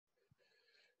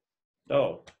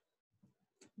Do.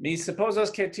 Mi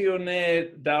supposas che tio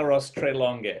ne daŭros tre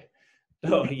longe.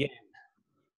 Do,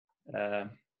 jen.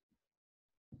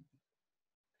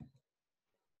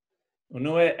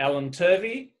 Unue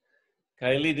elontervi,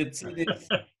 kaj li decidis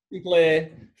simple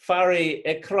fari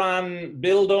ekran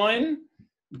bildojn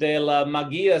de la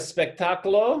magia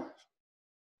spektaklo.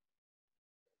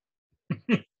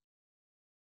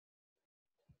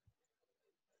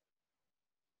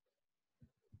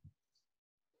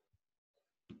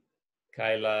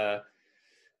 Kaj la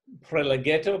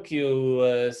prelegeto kiu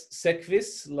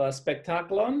sekvis la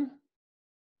spektaklon.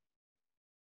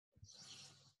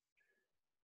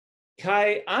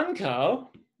 Kaj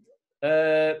ankaŭ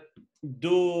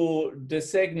du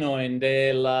desegnojn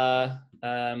de la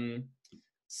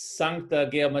sankta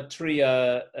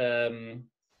geometria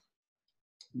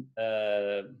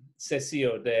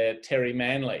Sesio de Terry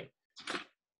Manley.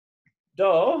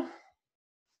 Do,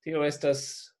 tio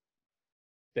estas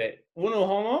de unu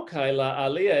homo, kaj la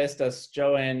alia estas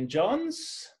Joanne Jones,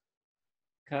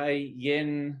 kaj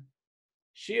jen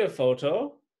ŝia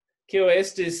foto, kiu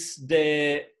estis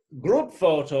de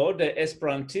grupfoto de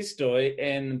esperantistoj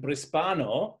en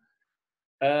Brisbano,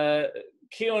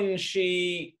 kiun ŝi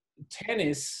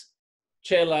tenis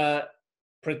ĉe la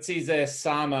precize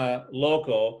sama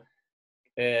loko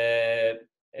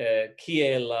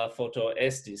kie la foto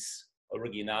estis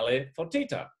originale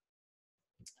fotita.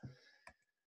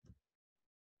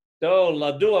 Do,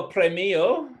 la dua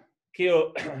premio,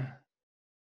 kiu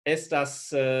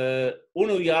estas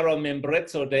unu jaro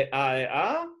membreco de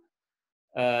AEA,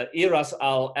 iras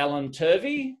al Alan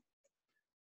Turvey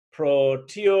pro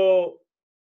tio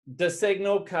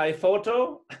desegno kaj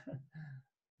foto.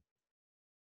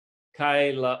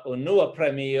 Kaj la unua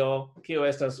premio, kiu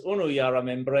estas unu jara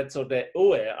membreco de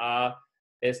UEA,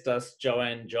 estas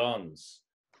Joanne Jones.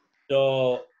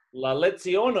 Do, la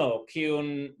leciono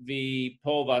kiun vi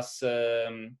povas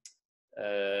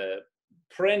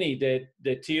preni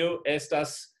de tiu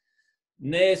estas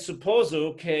ne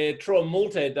suppozu ke tro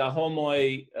multe da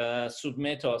homoj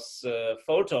submetos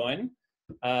fotojn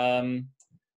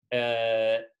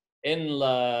en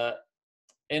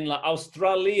la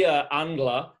Aŭstralia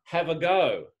angla have a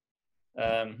go.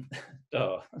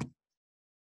 Do,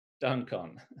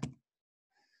 dankon.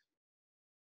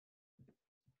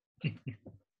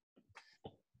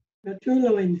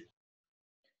 Gratulojn.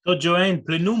 Do, Joanne,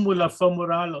 plenumu la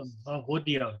formulon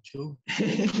hodiaŭ, ĉu?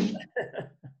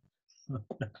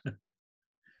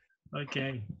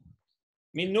 Okay.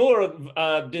 Mi nur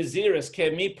deziras ke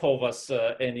mi povas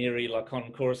eniri la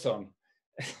konkurson.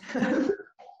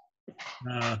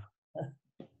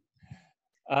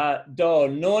 Do,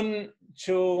 nun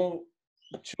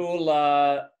ĉu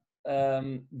la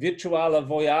virtuala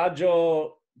vojaĝo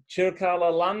ĉirkaŭ la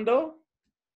lando?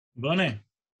 Bone.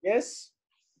 Yes.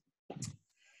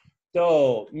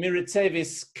 Do, mi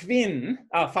ricevis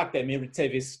fakte mi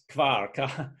ricevis kvar,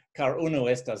 car unu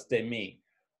estas de mi.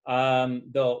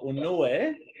 Do,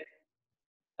 unue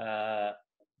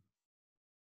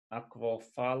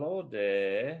akvofalo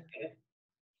de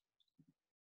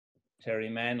Terry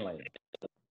Manley.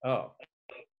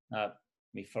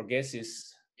 Mi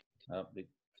forgesis, mi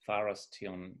faras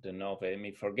tion denove,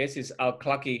 mi forgesis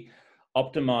alklaki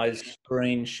optimize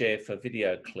screen share for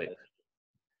video clip.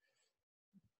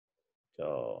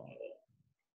 Do,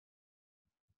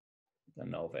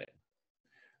 denove.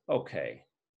 Okay.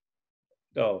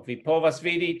 Do, vi povas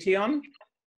vidi tion?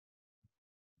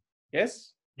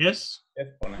 Yes? Yes. Yes,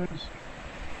 bone.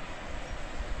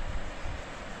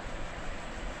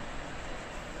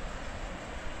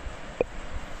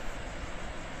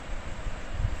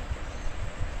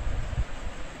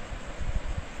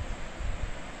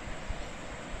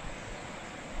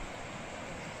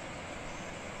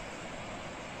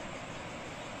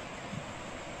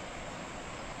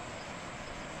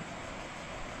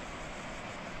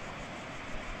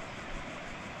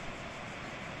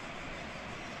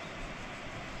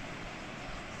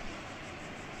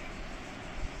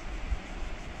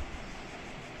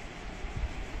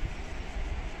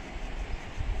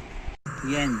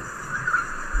 Jen,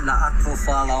 la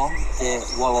akvofalo de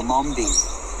Walamombi.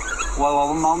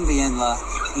 Walamombi en la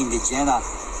indigena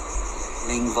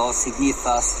lingvo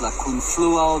signifas la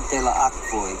kunfluo de la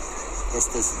akvoj.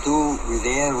 Estas du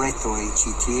riveretoj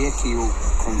ĉi tie kiu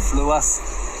kunfluas,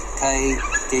 kaj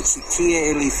de ĉi tie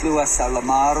ili fluas al la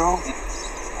maro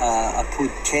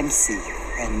apud Kempsey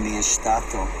en mia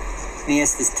ŝtato. Mi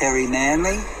estas Terry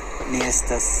Manley, mi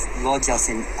estas loĝas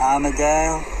en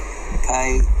Armadale,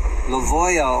 kaj la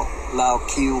vojo laŭ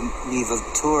kiu mi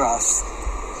veturas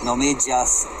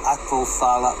nomiĝas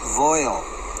akvofala vojo.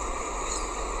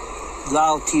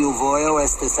 laŭ tiu vojo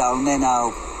estas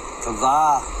almenaŭ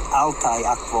kvar altaj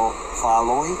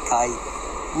akvofaloj kaj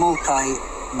multaj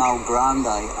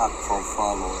malgrandaj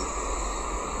akvofaloj.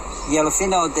 Je la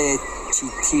fino de ĉi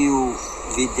tiu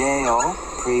video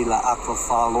pri la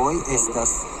akvofaloj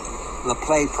estas la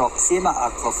plej proksima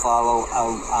akvofalo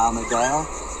al Armadale,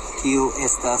 kiu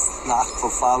estas la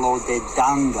akvofalo de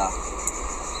Danga.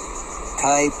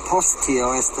 Kaj post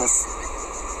tio estas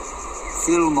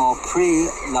filmo pri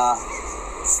la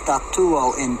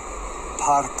statuo en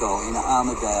parko en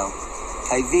Armadale.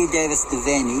 Kaj vi devas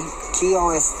diveni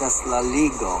kio estas la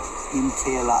ligo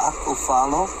inter la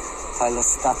akvofalo kaj la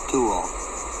statuo.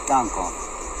 Dankon.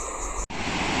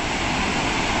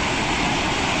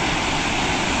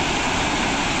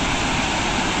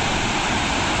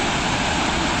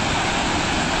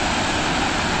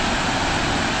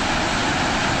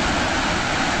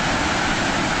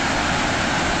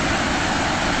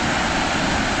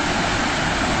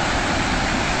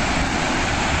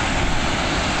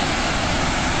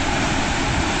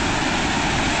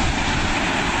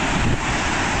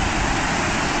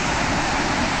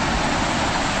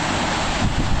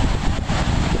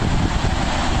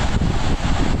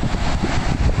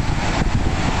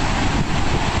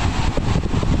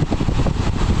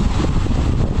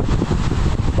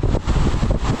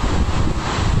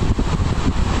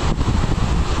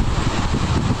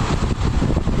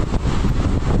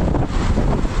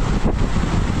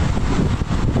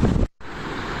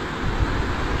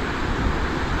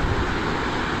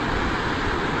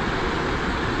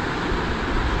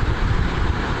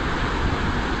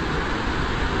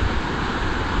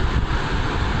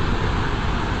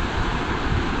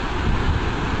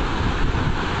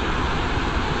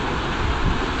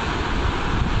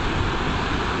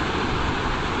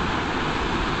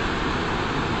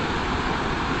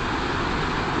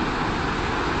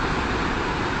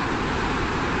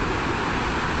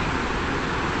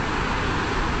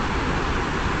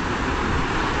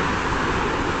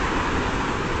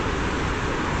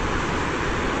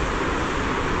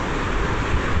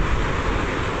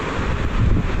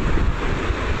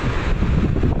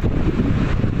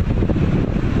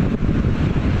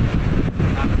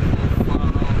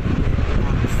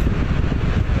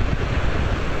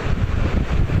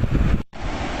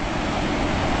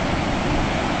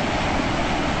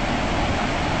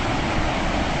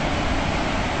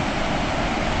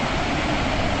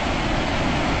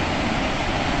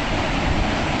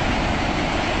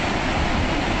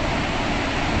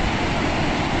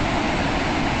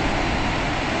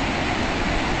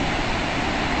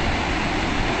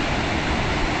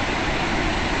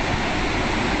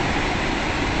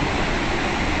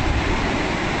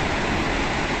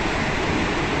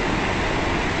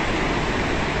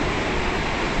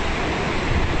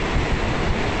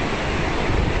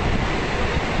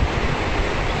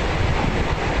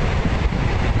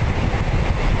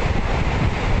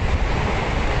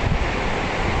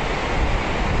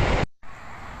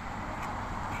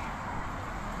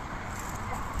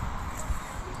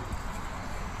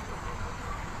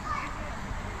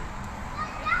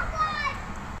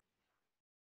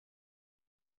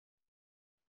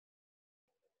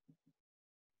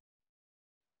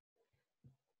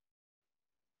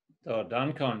 Do,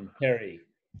 dankon, Perry.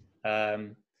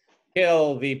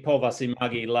 Kiel vi povas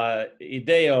imagi la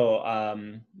ideo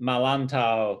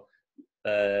malantaŭ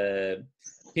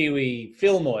tiuj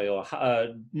filmoj o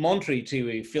montri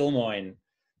tiuj filmojn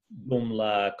dum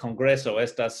la kongreso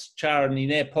estas ĉar ni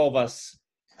ne povas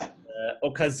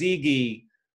okazigi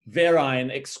verajn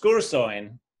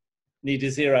ekskursojn. Ni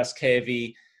deziras ke vi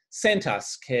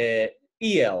sentas ke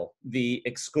iel vi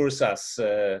ekskursas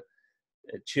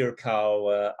ĉirkaŭ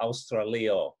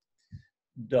Aŭstralio.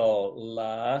 Do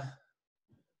la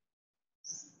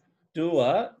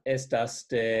dua estas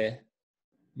de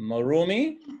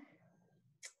Marumi.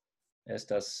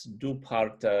 Estas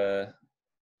duparta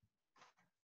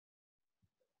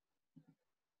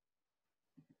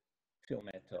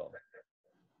filmeto.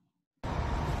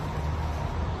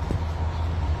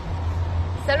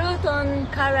 Saluton,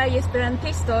 karaj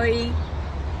esperantistoj.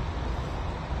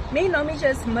 Mi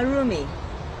nomiĝas Marumi.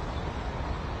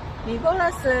 Mi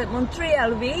volas montri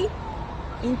al vi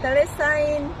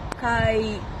interesajn kaj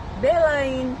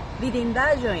belajn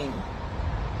vidindaĵojn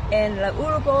en la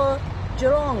urbo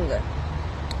Geelong,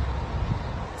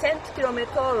 100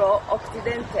 kilometro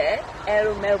okcidente el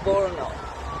Melbourne,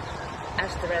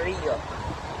 Aŭstralio.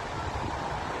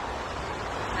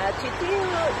 Ĉi tiu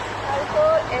parko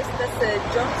estas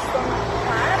Johnston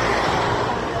Park.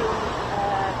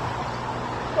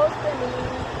 Poste mi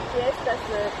estas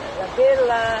la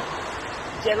bela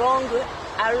Geelong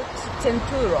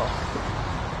arĉitenturo.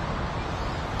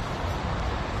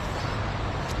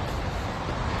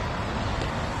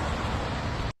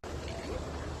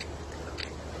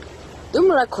 Dum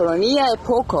la kolonia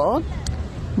epoko,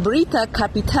 brita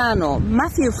kapitano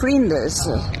Matthew Flinders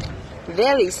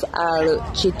venis al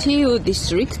ĉi tiu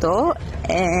distrikto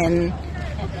en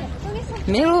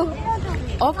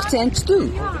 1802.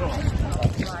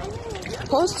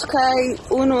 Post kaj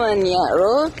unuan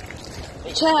jaro,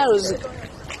 Charles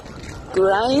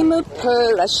Grime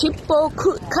per la ŝipo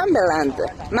Cumberland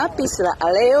mapis la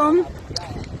areon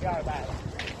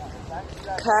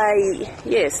kaj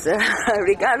jes,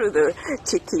 rigardu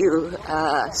ĉi tiu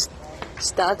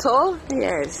stato,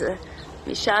 jes,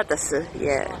 mi ŝatas,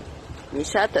 mi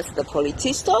ŝatas la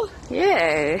policisto,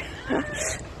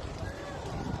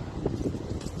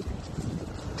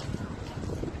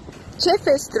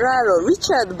 Ĉefestraro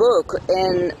Richard Burke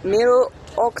en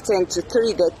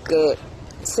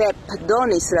 1837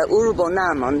 donis la urbo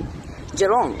namon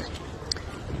Geelong.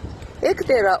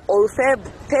 Ekde la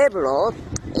orfebro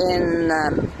en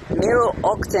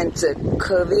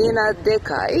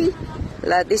 1890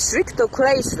 la distrikto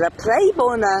kreis la plej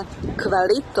bona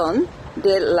kvaliton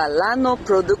de la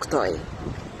lano-produktoj.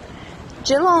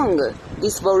 Geelong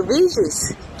disvolviĝis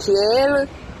kiel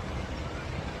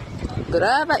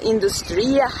grava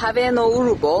industria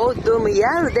haveno-urbo dum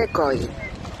jardekoj,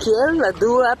 kiel la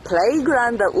dua plej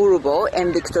granda urbo en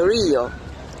Viktorio.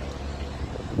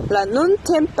 La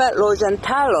nuntempa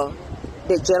loĝantaro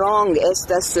de Geelong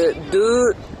estas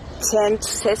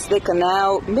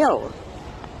 269,000.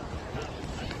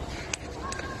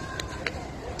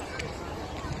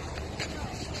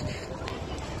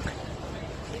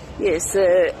 Yes,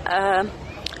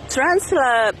 trans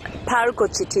la parko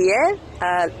ĉi tie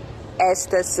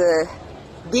estas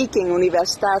Deakin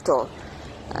Universitato,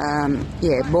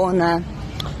 bona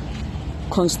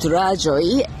konstruaĵoj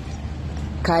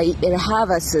kaj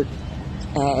havas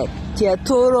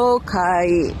teatro kaj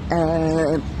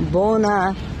bona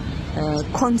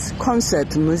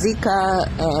muzika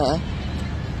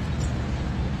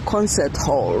concert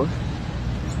hall.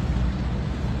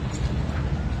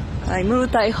 Kaj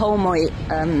multaj homoj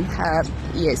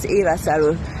iras al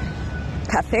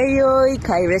kafejoj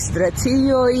kaj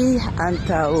restoracioj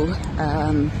antaŭ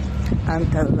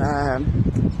la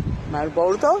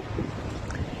marbordo.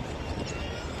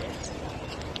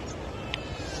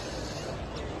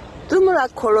 Dum la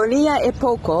kolonia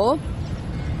epoko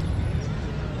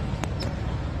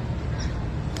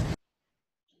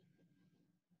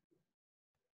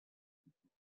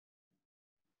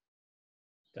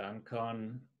Dankon,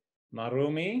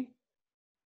 Marumi.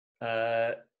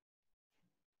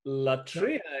 La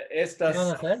tria estas...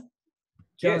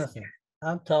 Jonathan,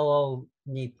 antaŭ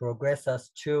ni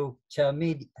progresas, ĉar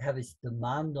mi havis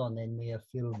demandon en mia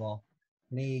filmo.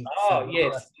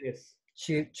 Yes.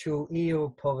 Ĉu iu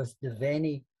povas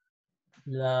diveni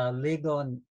la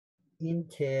ligon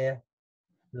inter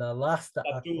la lasta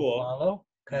akvofalo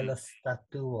kaj la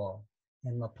statuo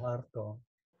en la parko?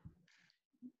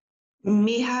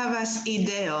 Mi havas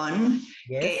ideon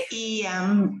ke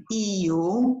iam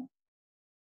iu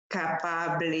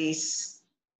kapablis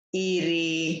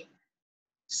iri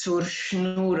sur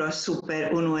ŝnuro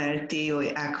super unu el tiuj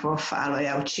akvofaloj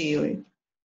aŭ ĉiuj.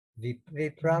 Vi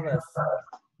pravas,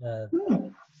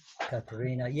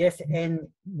 Katerina. Yes, en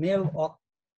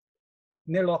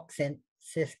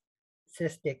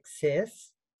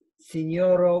 1866,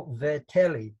 Signoro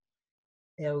Vertelli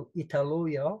el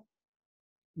Italujo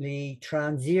li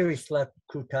transiris la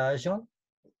krutaĵon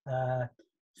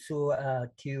sur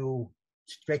tiu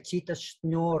strecita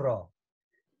ŝnuro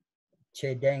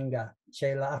ĉe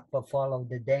la akvofalo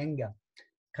de Denga.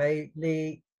 Kaj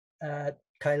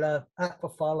la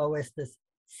akvofalo estas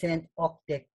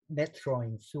 180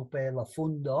 metrojn super la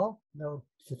fundo,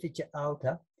 sufiĉe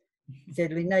alta,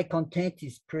 sed li ne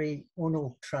kontentis pri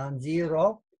unu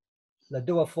transiro. La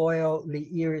dua fojo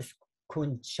li iris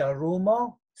kun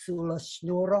ĉarumo sur la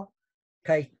ŝnuro,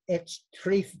 kaj eĉ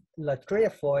la tria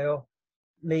fojo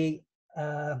li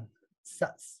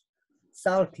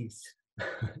saltis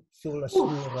sur la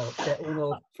ŝnuro de unu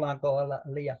flanko al la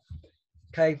alia.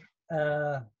 Kaj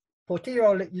por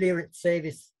tio li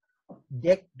ricevis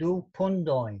 12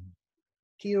 pundojn,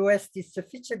 kiu estis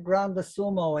sufiĉe granda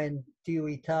sumo en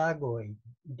tiuj tagoj.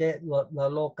 La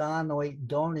lokanoj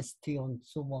donis tiun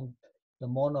sumon de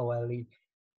mono al li,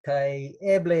 kaj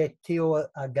eble tio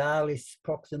agalis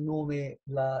proksimume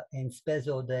la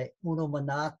enspezo de 1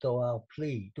 monato aŭ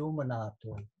pli, 2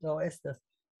 monatoj. Do estas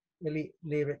li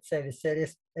ricevis, sed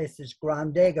estis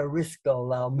grandega risko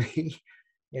laŭ mi.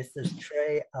 Estas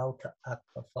tre alta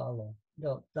akvofalo.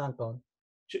 Do, dankon.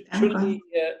 Ĉu li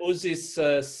uzis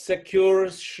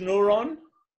sekurŝnuron?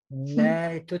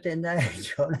 Ne, tute ne,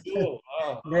 Jonathan. Oh.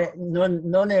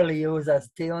 Non li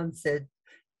uzas tion, sed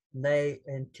ne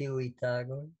en tiuj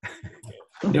tagoj.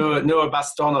 Nur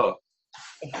bastono.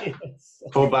 Yes.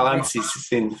 Por balanci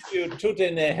sin.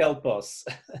 Tute ne helpos.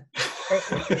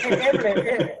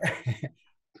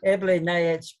 Eble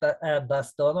ne eĉ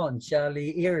bastonon, ĉar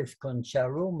li iris kun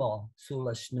ĉarumo sur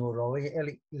la ŝnuro.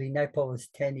 Li ne povas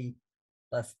teni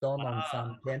bastonon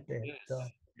samtempe.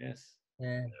 Yes.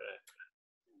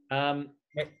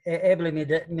 Eble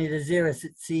mi deziras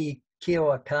scii kio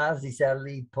okazis al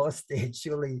li poste,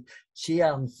 ĉu li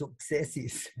ĉiam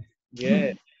sukcesis.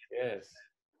 Yes.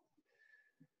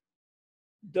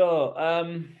 Do,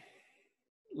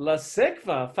 la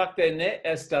sekva fakte ne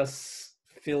estas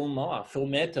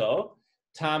filmeto,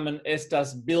 tamen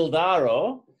estas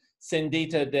bildaro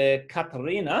sendita de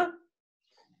Katja,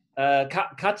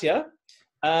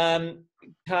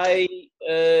 kaj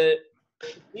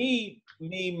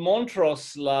mi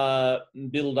montros la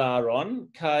bildaron,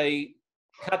 kaj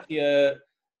Katja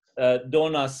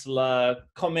donas la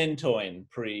komentojn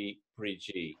pri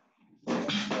ĝi.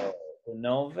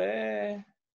 Nove.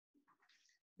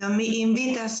 Do mi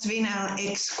invitas vin al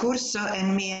ekskurso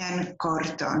en mian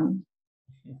korton.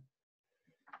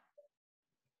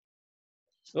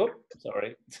 Oh,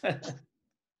 sorry.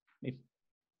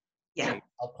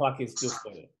 I'll klakis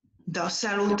ĝuste. Do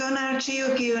saluton al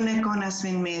ĉiuj, kiuj ne konas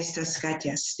min, mi estas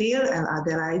Katja Stil el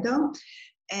Adelajdo.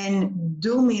 En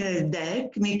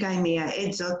 2010 mi kaj mia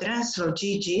edzo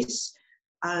transloĝiĝis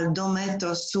al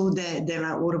dometo sude de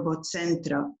la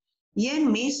urbocentro.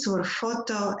 Jen mi sur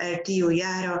foto el tiu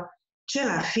jaro ĉe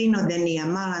la fino de nia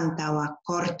malantaŭa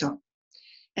korto.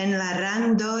 En la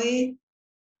randoj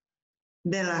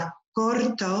de la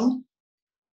korto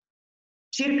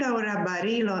ĉirkaŭ la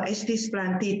barilo estis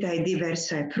plantitaj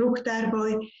diversaj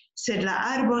fruktarboj, sed la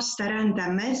arbo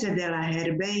staranta meze de la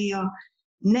herbejo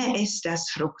ne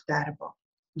estas fruktarbo.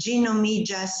 Ĝi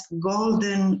nomiĝas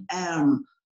Golden Elm,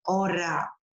 ora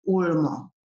ulmo.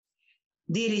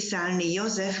 Diris al ni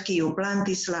Josef, kiu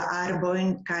plantis la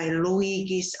arbojn kaj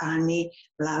luigis al ni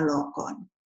la lokon.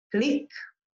 Klik.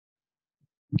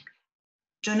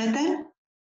 Jonathan?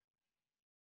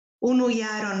 1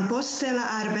 jaron poste la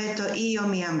arbeto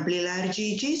iom jam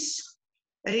plilarĝiĝis.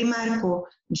 Rimarku,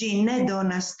 ĝi ne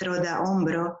donas tro da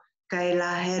ombro kaj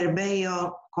la herbejo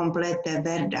komplete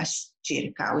verdas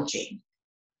ĉirkaŭ ĝi.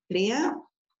 Tria?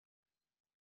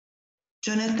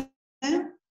 Jonathan?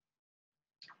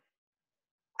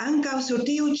 Ankaŭ sur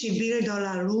tiu ĉi bildo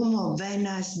la lumo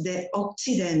venas de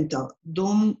okcidento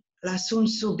dum la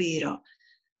sunsubiro.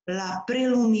 La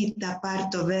prelumita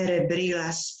parto vere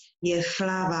brilas je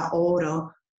flava oro,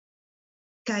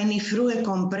 kaj ni frue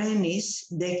komprenis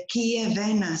de kie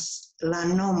venas la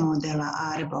nomo de la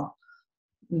arbo,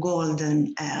 Golden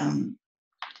Elm.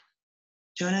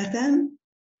 Jonathan?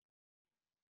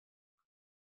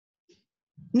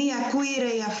 Nia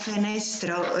kuireja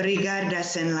fenestro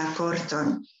rigardas en la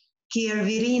korton. Kiel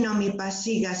virino mi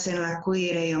pasigas en la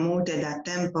kuirejo multe da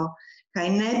tempo, kaj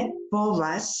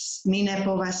mi ne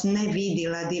povas ne vidi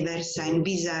la diversajn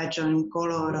vizaĝojn,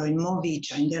 kolorojn,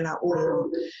 moviĝojn de la urbo.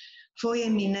 Foje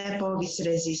mi ne povis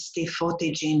rezisti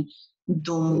foti ĝin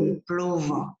dum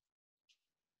pluvo.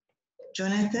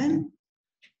 Jonathan?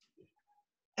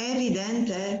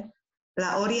 Evidente,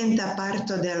 la orienta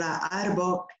parto de la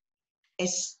arbo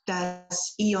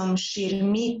estas iom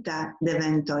ŝirmita de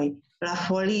ventoj. La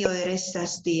folioj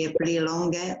restas tie pli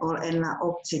longe ol en la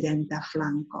okcidenta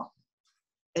flanko.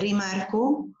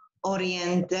 Rimarku,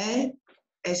 oriente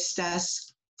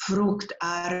estas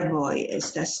fruktarboj,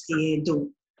 estas tie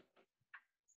 2.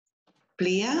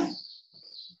 Plia?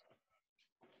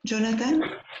 Jonathan?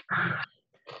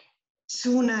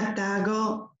 Suna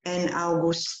tago en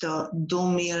aŭgusto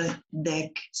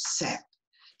 2017.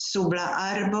 Sub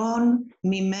la arbon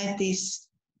mi metis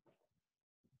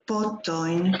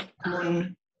potojn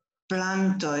kun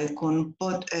plantoj, kun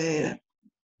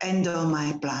endomaj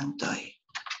plantoj.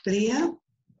 Plia?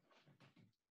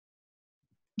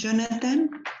 Jonathan?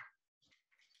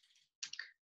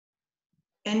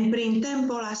 En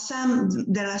printempo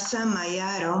de la sama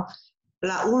jaro,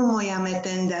 la ulmoj jam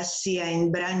etendas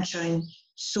siajn branĉojn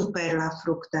super la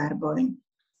fruktarbojn.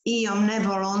 Iom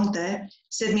nevolonte,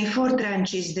 sed mi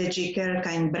fortranĉis de ĝi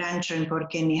kelkajn branĉojn, por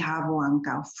ke ni havu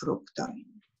ankaŭ fruktojn.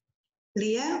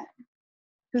 Plia?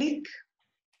 Klik.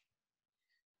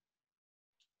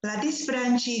 La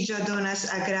disbranĉiĝo donas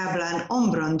agrablan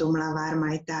ombron dum la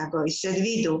varmaj tagoj, sed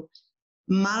vidu,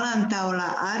 malantaŭ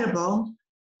la arbo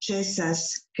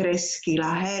ĉesas kreski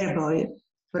la herboj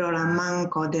pro la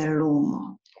manko de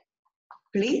lumo.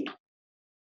 Pli?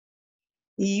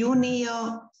 Junio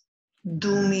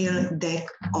 2010.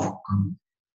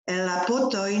 El la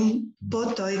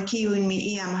potoj, kiujn mi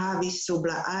iam havis sub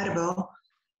la arbo,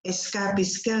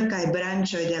 escapis kelkaj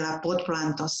branĉoj de la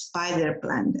potplanto spider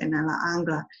plant en la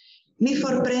angla. Mi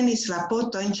forprenis la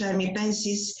potojn, ĉar mi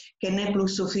pensis, ke ne plu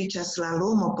sufiĉas la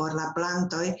lumo por la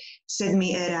plantoj, sed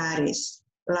mi eraris.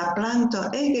 La planto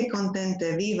ege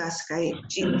kontente vivas kaj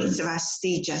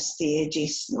disvastiĝas tie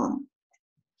ĝis nun.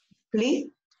 Pli?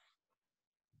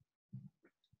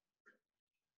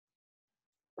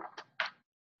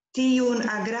 Tiun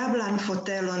agrablan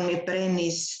fotelon mi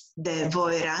prenis de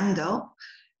vojrando,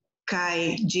 kaj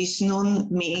ĝis nun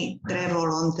mi tre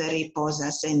volonte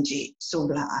ripozas en ĝi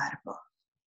sub la arbo.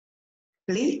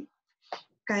 Pli?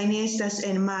 Kaj ni estas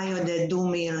en majo de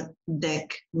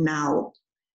 2019.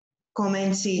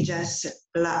 Komenciĝas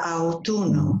la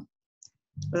aŭtuno.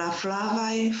 La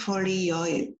flavaj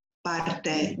folioj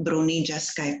parte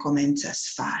bruniĝas kaj komencas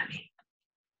fali.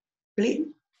 Pli?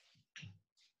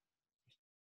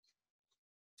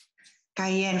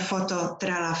 Kaj jen foto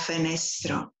tra la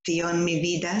fenestro. Tion mi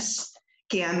vidas,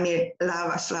 kiam mi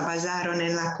lavas la vazaron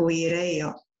en la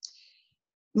kuirejo.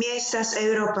 Mi estas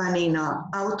eŭropanino.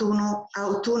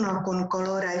 Aŭtuno kun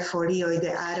koloraj folioj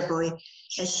de arboj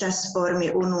estas por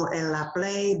mi unu el la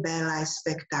plej belaj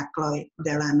spektakloj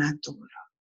de la naturo.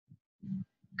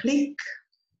 Klik.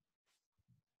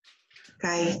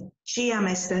 Kaj ĉiam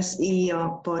estas io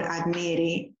por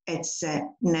admiri, eĉ se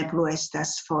ne plu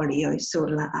estas folioj sur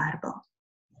la arbo.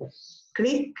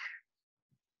 Klik.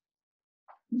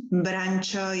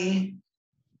 Branĉoj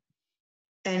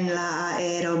en la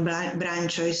aero,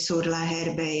 branĉoj sur la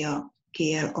herbejo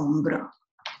kiel ombro.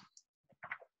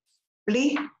 Pli,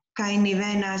 kaj ni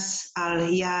venas al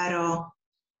jaro.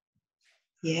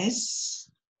 Yes.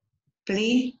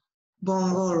 Pli,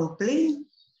 bonvolu pli.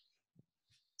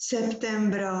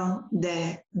 Septembro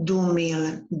de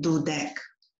 2020.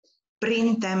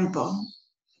 Printempo.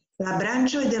 La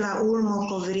branĉoj de la ulmo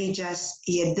kovriĝas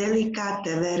je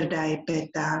delikate verdaj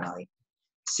petaloj,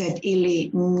 sed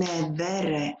ili ne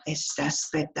vere estas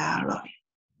petaloj.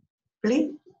 Pli?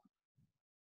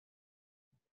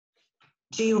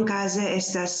 Ĉiukaze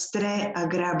estas tre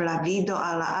agrabla vido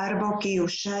al la arbo, kiu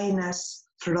ŝajnas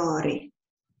flori.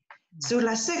 Sur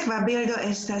la sekva bildo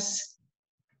estas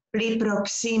pli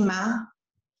proksima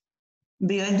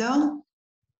bildo,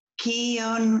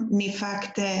 kion ni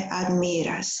fakte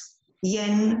admiras.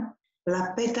 Jen la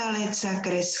petaleca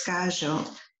kreskaĵo,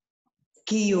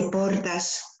 kiu portas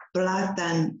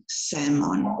platan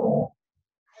semon.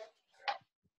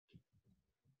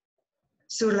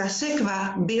 Sur la sekva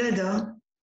bildo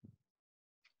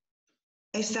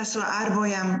estas la arbo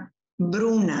jam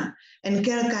bruna. En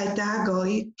kelkaj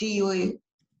tagoj tiuj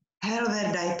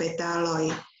helverdaj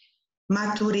petaloj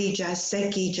maturiĝas,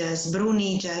 sekiĝas,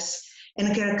 bruniĝas.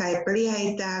 En kelkaj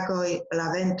pliaj tagoj la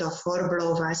vento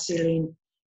forblovas ilin,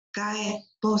 kaj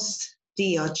post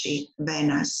tio ĉi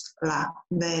venas la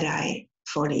veraj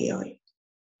folioj.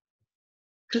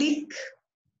 Klik.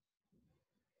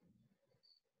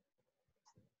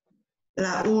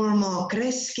 La ulmo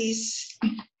kreskis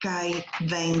kaj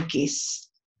venkis.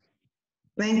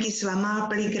 Venkis la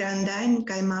malpli grandajn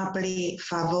kaj malpli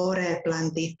favore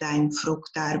plantitajn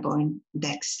fruktarbojn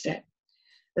dekstre.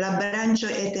 La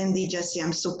branĉoj etendiĝas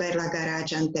jam super la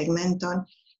garaĝan tegmenton,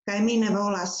 kaj mi ne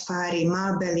volas fari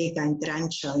malbeligajn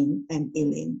tranĉojn en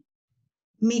ilin.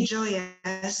 Mi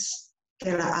ĝojas,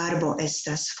 ke la arbo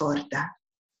estas forta.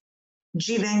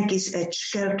 Ĝi venkis eĉ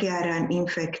kelkjaran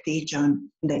infektiĝon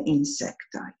de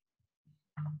insektoj.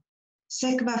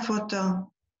 Sekva foto.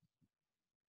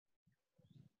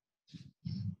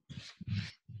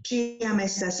 Ĉiam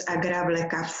estas agrable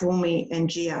kafumi en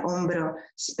ĝia ombro,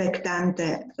 spektante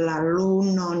la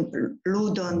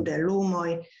ludon de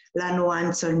lumoj, la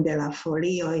nuancojn de la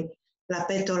folioj, la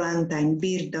petolantajn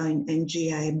birdojn en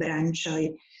ĝiaj branĉoj,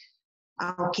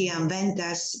 aŭ kiam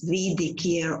ventas vidi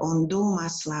kiel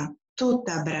ondumas la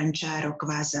tuta branĉaro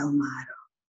kvazaŭ maro.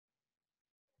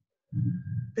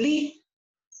 Pli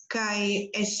kaj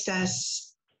estas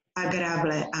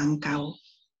agrable ankaŭ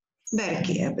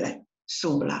verki eble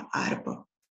sub la arbo.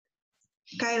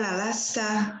 Kaj la lasta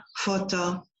foto.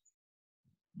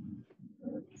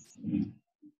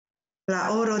 La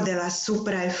oro de la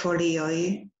supraj folioj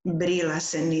brilas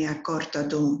en nia korto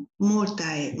dum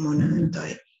multaj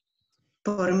monatoj.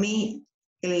 Por mi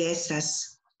ili estas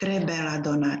tre bela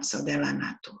donaco de la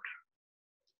naturo.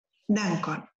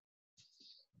 Dankon.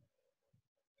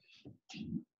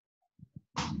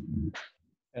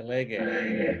 Elege.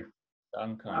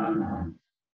 Dankon.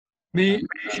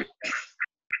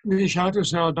 Mi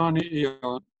ŝatus aldoni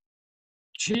ion.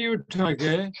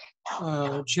 ĉiutage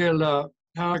ĉe la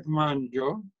tagmanĝo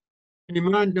ni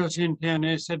manĝas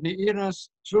interne, sed ni iras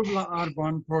sub la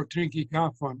arbon por trinki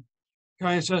kafon,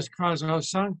 kaj estas kvazaŭ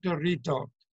sankta rito.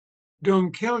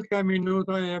 Dum kelkaj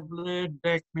minutoj, eble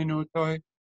 10 minutoj,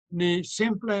 ni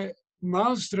simple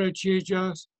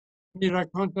malstreĉiĝas, ni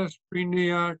rakontas pri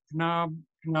nia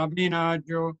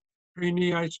knabinaĝo, pri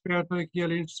niaj spertoj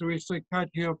kiel instruistoj kaj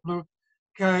tio plu,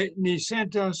 kaj ni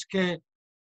sentas ke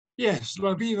jes,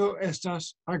 la vivo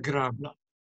estas agrabla.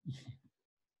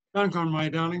 Dankon, my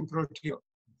darling, pro tio.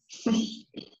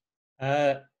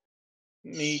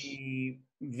 Mi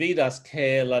vidas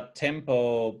che la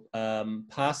tempo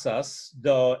passas,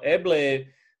 do eble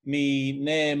mi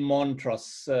ne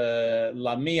montros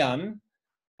la mian,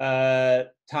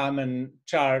 tamen,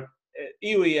 char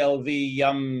iui el vi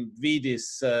jam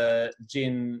vidis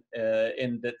gin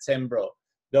in decembro,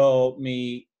 do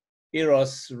mi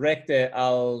iros recte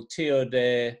al tio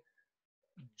de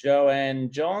Joanne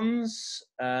Johns.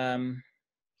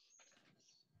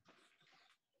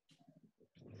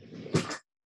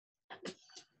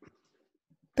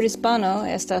 Brisbano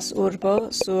estas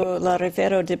urbo sur la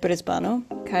rivero de Brisbano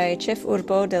kaj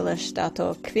ĉefurbo de la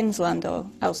ŝtato Queenslando,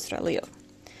 Aŭstralio.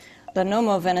 La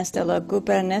nomo venas de la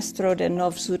gubernestro de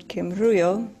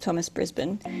Nov-Sud-Kimrujo, Thomas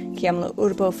Brisbane, kiam la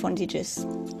urbo fondiĝis.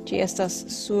 Ĝi estas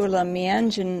sur la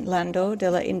mianĝenlando de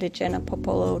la indigena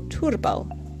popolo Turrbal.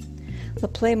 La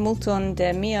plej multon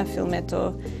de mia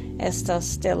filmeto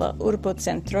estas de la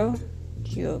urbocentro,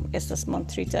 kiu estas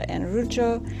montrita en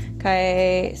ruĝo,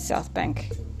 kaj South Bank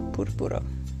purpuro.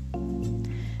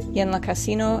 Jen la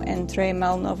casino en tre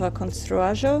malnova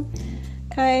konstruaĵo,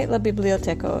 kaj la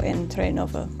biblioteko en tre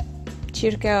nova.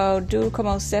 Ĉirkaŭ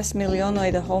 2,6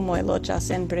 milionoj de homoj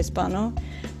loĝas en Brisbano,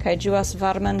 kaj ĝuas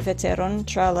varman veteron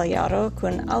tra la jaro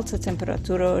kun alta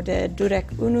temperaturo de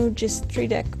 21 ĝis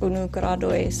 31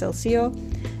 gradoj Celsio,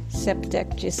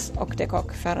 70 ĝis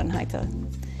 80 Fahrenheita.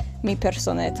 Mi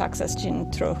persone taksas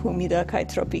ĝin tro humida kaj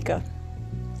tropika.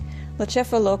 La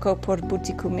ĉefa loko por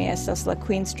butikumi estas la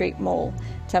Queen Street Mall,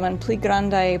 tamen pli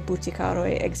grandaj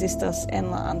butikaroj ekzistas en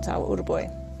la antaŭurboj.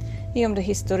 Iom da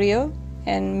historio.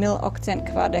 En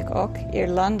 1848,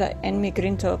 irlanda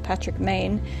enmigrinto Patrick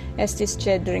Main estis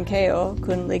ĉe drinkejo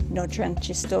kun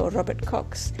lignotranĉisto Robert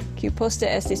Cox, kiu poste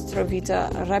estis trovita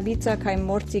rabita kaj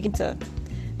mortigita.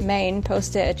 Main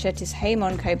poste aĉetis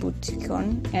hejmon kaj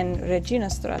butikon en Regina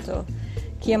Strato.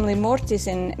 Kiam li mortis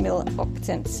en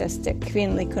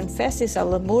 1865, li konfesis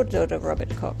al la murdo de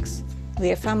Robert Cox.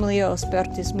 Lia familio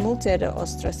spertis multe de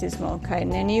ostracismo, kaj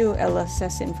neniu el la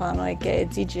 6 infanoj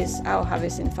geedziĝis aŭ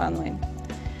havis infanojn.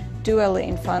 2 el la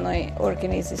infanoj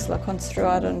organizis la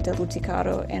konstruadon de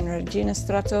butikaro en Regina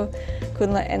Strato,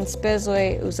 kun la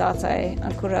enspezoj uzataj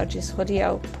ankoraŭ ĝis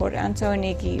hodiaŭ por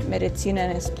antaŭenigi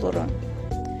medicinan esploron.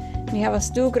 Ni havas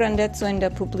 2 grandecojn de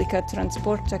publika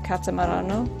transporta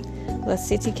katamarano, la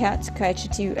City Cat kaj ĉi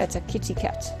tiu eta Kitty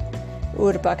Cat,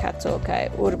 urba kato kaj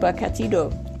urba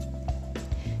katido.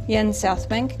 Jen South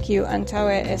Bank, kiu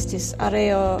antaŭe estis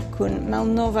areo kun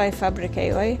malnovaj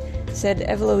fabrikejoj, sed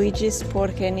evoluiĝis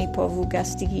por ke ni povu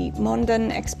gastigi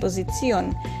mondan ekspozicion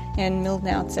en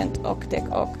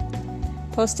 1988.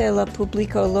 Poste la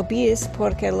publiko lobiis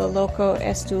por ke la loko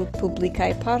estu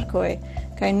publikaj parkoj,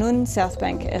 kaj nun South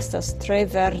Bank estas tre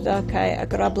verda kaj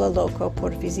agrabla loko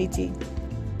por viziti.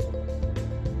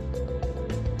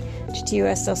 Ĉi tiu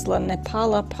estas la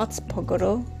nepala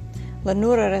Pacpogoro, la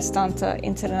nura restanta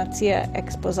internacia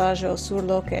ekspozaĵo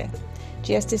surloke.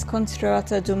 Ĝi estis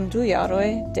konstruata dum 2 jaroj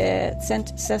de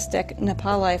 160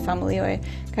 nepalaj familioj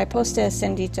kaj poste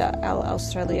sendita al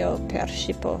Aŭstralio per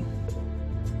ŝipo.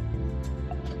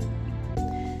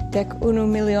 11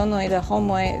 milionoj da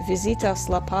homoj vizitas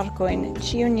la parkojn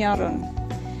ĉiun jaron.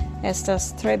 Estas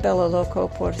tre bela loko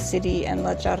por sidi en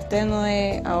la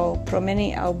ĝardenoj aŭ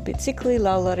promeni aŭ bicikli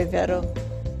laŭ la rivero.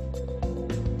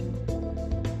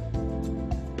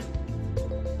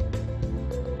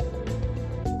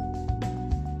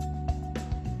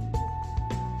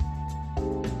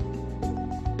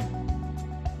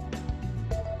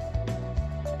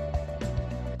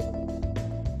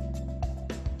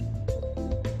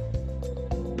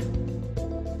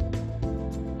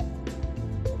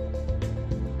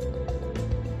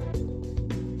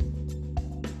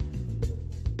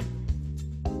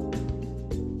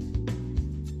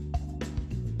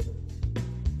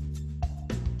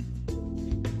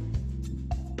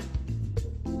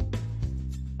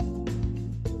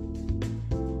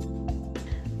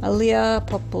 Alia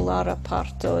populara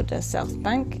parto de South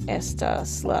Bank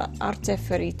estas la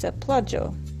arteferita plaĝo,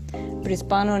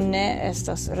 Brisbano ne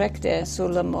estas rekte sur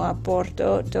la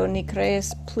marbordo, do ni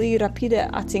kreis pli rapide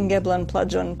atingeblan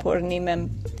plaĝon por ni mem.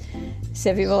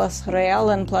 Se vi volas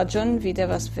realan plaĝon, vi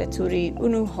devas veturi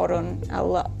 1 horon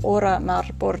al la ora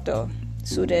marbordo,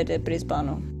 sude de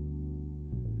Brisbano.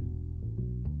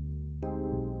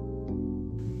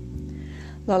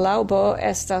 La laŭbo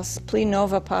estas pli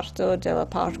nova parto de la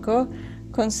parko,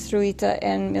 konstruita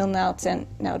en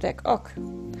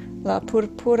 1998. La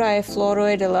purpuraj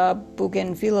floroj de la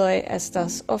bugenviloj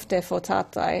estas ofte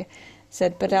fotataj,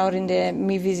 sed bedaŭrinde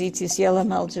mi vizitis je la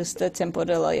malĝusta tempo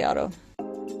de la jaro.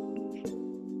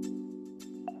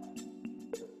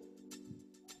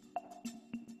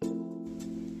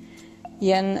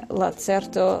 Jen la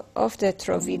certo ofte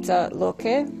trovita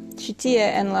loke, ĉi tie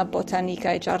en la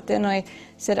botanikaj ĝardenoj,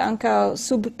 sed ankaŭ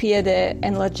subpiede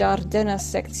en la ĝardena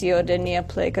sekcio de nia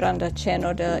plej granda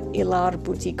ĉeno de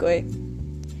ilar-butikoj.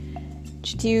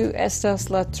 Ĉi tiu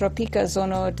estas la tropika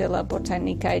zono de la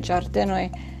botanikaj ĝardenoj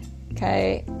kaj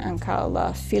ankaŭ la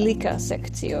filika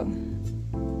sekcio.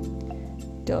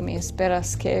 Do mi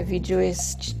esperas, ke vi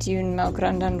ĝuis ĉi tiun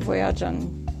malgrandan vojaĝon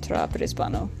tra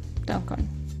Brisbano. Dankon.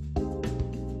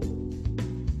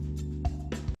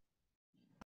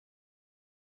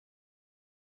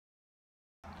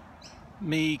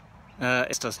 Mi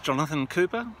estas Jonathan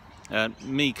Cooper.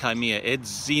 Mi kaj mia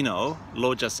edzino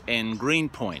loĝas en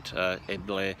Greenpoint,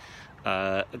 eble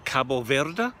Cabo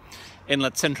Verde, en la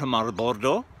centra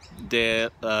marbordo de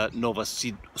Nova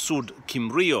Sud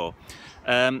Kimrio.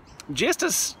 Ĝi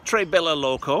estas tre bela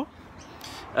loko.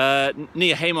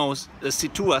 Nia hejmo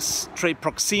situas tre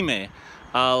proksime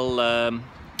al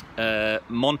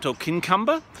Monto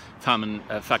Kincamba, tamen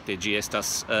fakte ĝi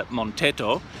estas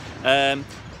monteto.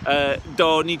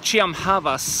 Do ni ĉiam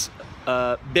havas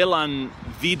belan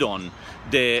vidon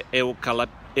de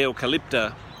eukalipta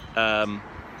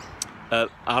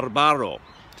arbaro,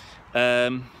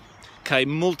 kaj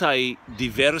multaj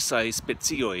diversaj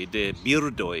specioj de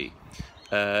birdoj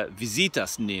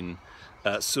vizitas nin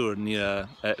sur nia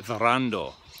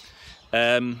verando.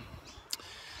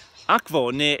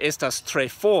 Akvo ne estas tre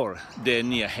for de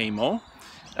nia hejmo.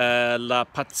 La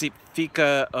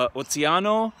Pacifika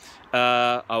Oceano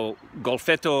aŭ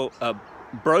golfeto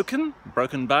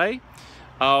Broken Bay,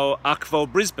 aŭ akvo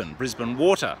Brisbane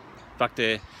Water.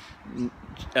 Fakte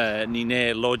ni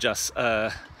ne loĝas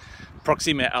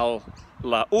proksime al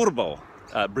la urbo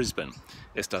Brisbane,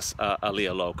 estas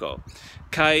alia loko.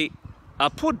 Kaj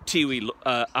apud tiuj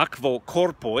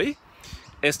akvokorpoj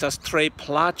estas tre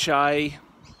plaĉaj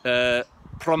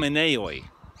promenejoj.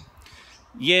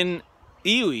 Jen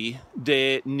iuj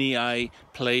de niaj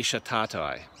plej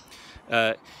ŝatataj.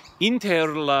 Inter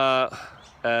la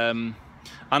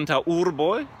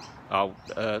antaŭurboj aŭ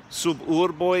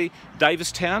suburboj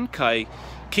Davistown kaj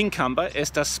Kincamba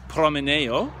estas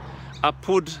promenejo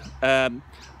apud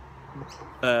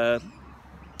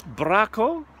brako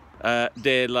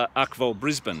de la akvo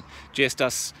Brisbane. Ĝi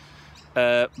estas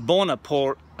bona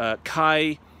por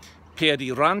kaj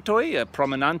piedirantoj,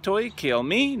 promenantoj kiel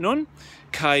mi nun,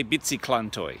 kaj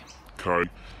biciklantoj. Kaj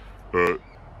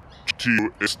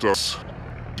tio estas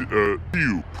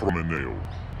tiu promenejo.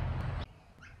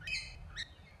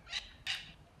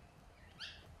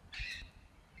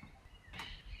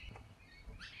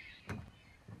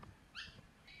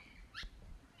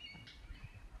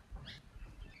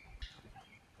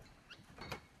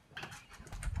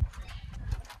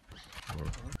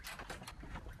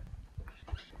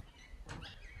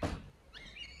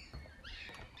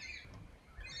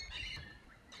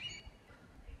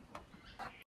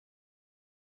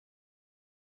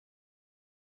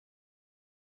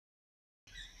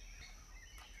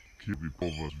 Kiel vi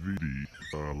povas vidi,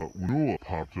 la unua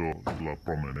parto de la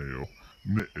promenejo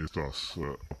ne estas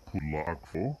apud la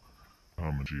akvo,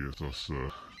 tamen ĝi estas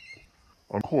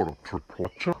ankoraŭ tre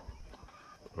plaĉa.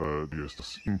 Ĝi estas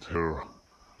inter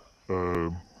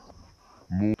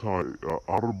multaj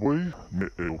arboj,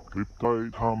 ne eŭkaliptaj,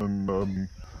 tamen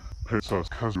pensas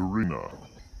kazurina.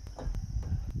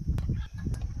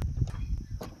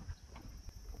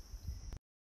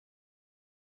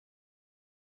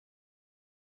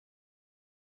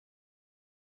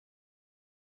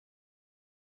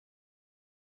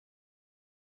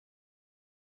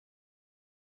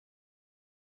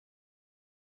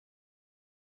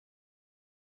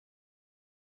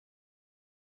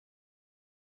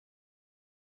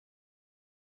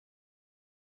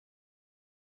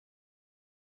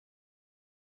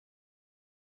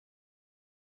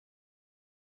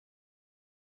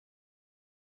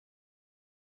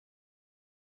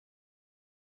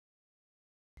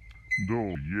 Do,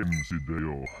 jen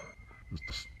sidejo,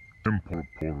 estas tempo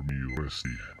por mi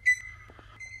resti.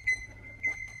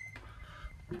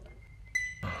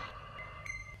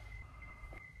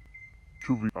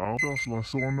 ĉu vi aŭdas la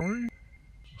sonoj?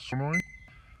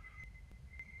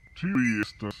 Tiuj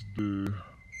estas de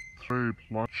tre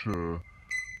plaĉa,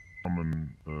 tamen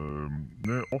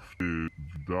ne ofte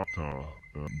vidata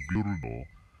birdo,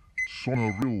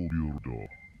 sonorilbirdo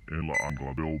en la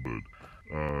angla bellbird.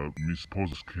 Mi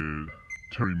supozas ke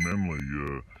Terry Manley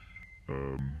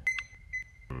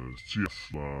scias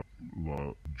la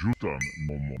ĝustan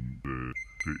nomon de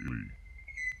ili.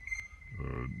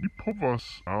 Ni povas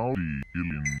aŭdi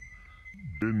ilin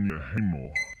de nia hejmo,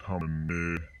 tamen ne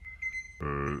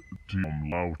tiom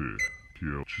laŭte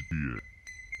kiel ĉi tie.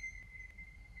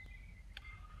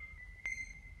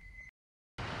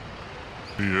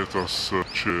 Ni estas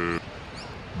ĉe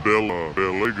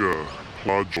belega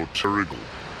plaĝo Terrigal.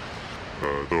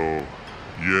 Do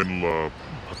jen la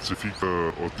Pacifika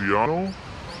Oceano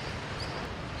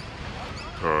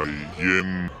kaj jen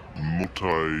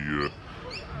multaj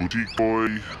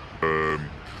butikoj,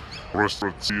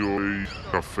 restoracioj,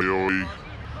 kafeoj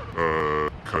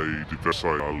kaj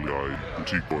diversaj aliaj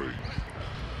butikoj.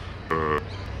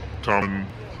 Tamen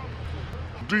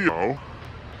hodiaŭ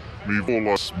mi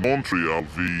volas montri al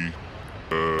vi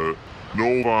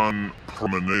novan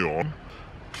promeneon,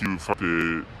 kiu fakte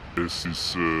estis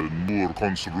nur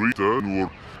konstruita, nur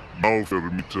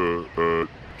malfermita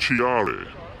ĉiare.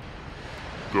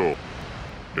 Do,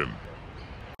 jen.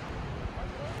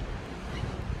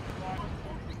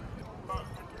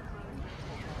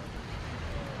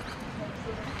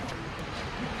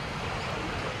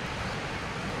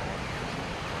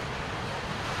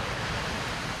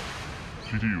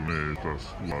 Tiu ne estas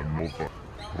la nova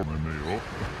promeneo.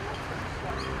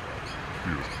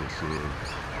 Tiu estas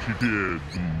ĉi tie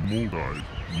dum multaj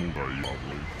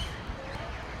jaroj.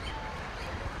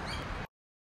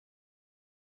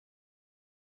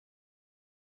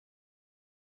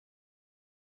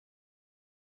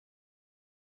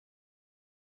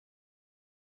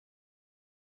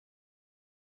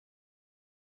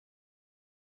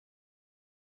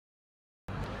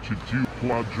 Ĉi tiu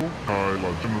plaĝo kaj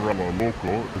la ĝenerala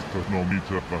loko estas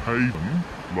nomita The Haven,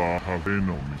 la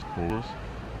haveno, mi supozas.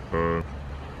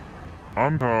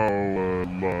 Antaŭ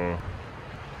la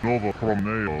nova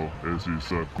promeneo estis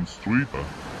konstruita,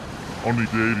 oni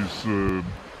devis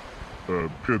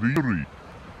pediri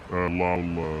laŭ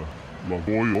la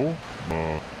vojo, la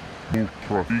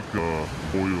multtrafika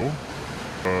vojo,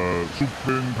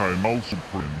 supren kaj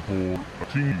malsupren por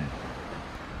atingi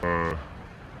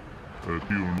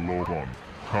tiun lokon.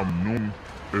 Tam nun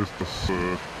estas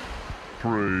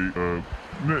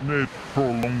ne tro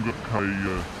longa kaj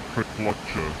tre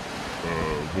plaĉa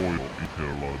vojo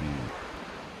inter la du.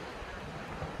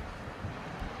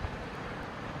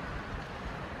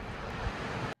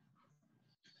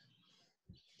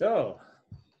 Do,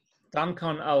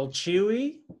 dankon al ĉiuj.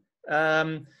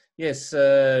 Jes,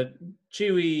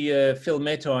 ĉiuj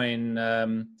filmetojn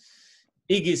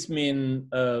igis min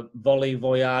voli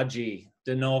vojaĝi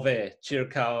denove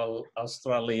ĉirkaŭ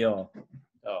Aŭstralio.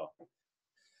 Do,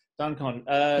 dankon.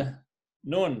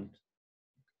 Nun,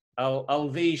 al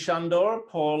vi, Shandor,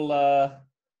 por la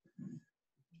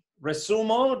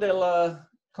resumo de la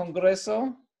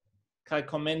kongreso kaj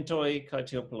komentoj kaj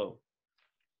tio plu.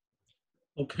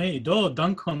 Okay, do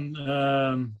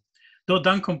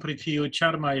dankon pri tiu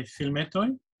ĉarmaj filmetoj.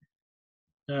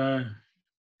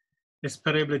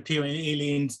 Espereble tio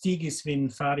ili instigis vin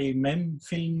fari mem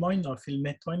filmojn aŭ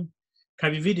filmetojn. Kaj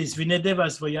vi vidis, vi ne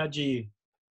devas vojaĝi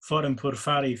foren por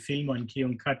fari filmojn,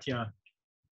 kiun Katja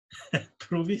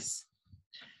pruvis.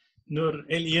 Nur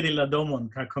eliri la domon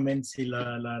kaj komenci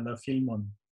la filmon.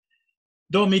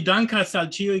 Do mi dankas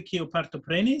al ĉiuj, kiu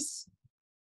partoprenis.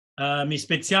 Mi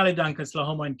speciale dankas la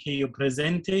homojn, kiu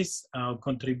prezentis aŭ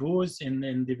kontribuis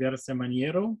en diversa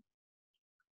maniero.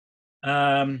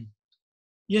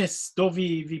 Yes, do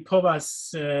vi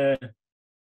povas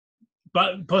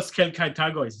post kelkaj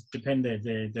tagoj, depende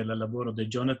de la laboro de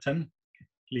Jonathan,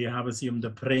 li havas iom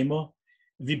da premo.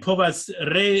 Vi povas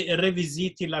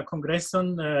reviziti la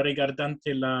kongreson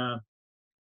rigardante la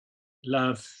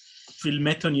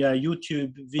filmeton ja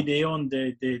YouTube videon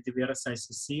de diversaj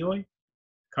sesioj.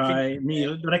 Kaj mi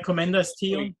rekomendas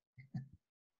tion.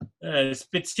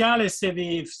 Speciale se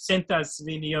vi sentas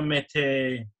vin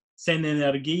iomete sen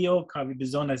energio, kaj vi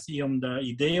bezonas iom da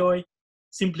ideoj,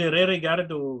 simple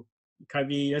rerigardu kaj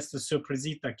vi estos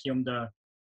surprizita kiom da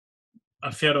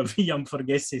afero vi jam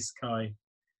forgesis kaj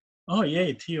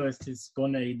tio estis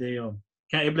bona ideo.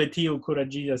 Kaj eble tio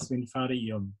kuraĝigas vin fari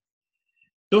iom.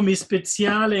 Do mi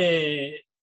speciale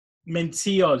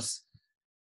mencios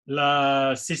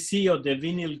la sesio de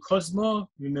Vinil Cosmo,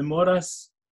 mi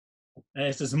memoras,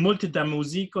 estas multe da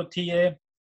muziko tie,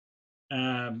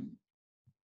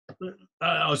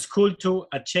 aŭskultu,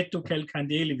 aĉetu kelkajn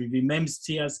de ili, vi mem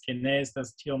scias, ke ne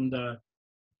estas tiom da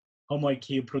homoj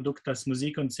kiu produktas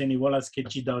muzikon, se ni volas ke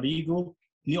ĝi daŭrigu.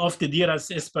 Ni ofte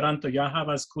diras, Esperanto ja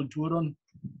havas kulturon,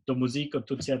 do muziko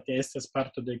tutcerte estas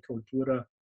parto de kulturo.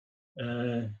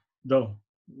 Do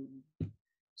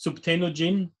subtenu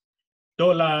ĝin.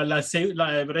 Do la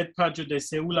retpaĝo de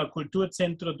Seula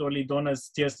Kulturcentro, do li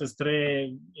donas, tio estas tre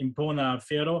impona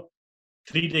afero.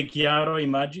 30 jaroj,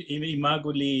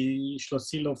 imagu li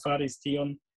ŝlosilo faris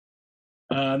tion.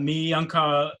 Mi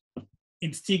ankaŭ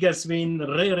instigas vin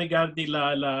regardi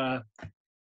la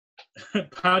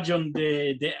paĝon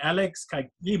de Alex, kaj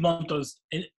li montros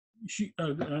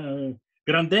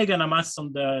grandegan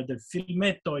amason de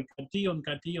filmetoj, kaj tion,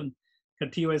 kaj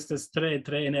tio estas tre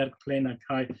energiplena,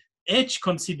 kaj eĉ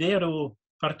konsideru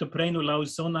partoprenu la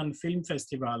usonan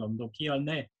filmfestivalon, do kial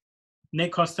ne? Ne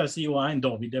kostas io ajn,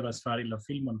 do vi devas fari la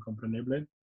filmon, kompreneble.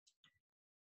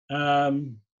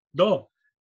 Do,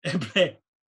 eble,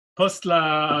 post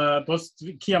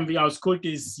kiam vi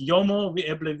aŭskultis Jomo,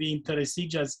 eble vi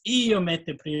interesiĝas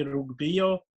iomete pri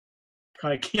rugbio,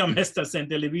 kaj kiam estas en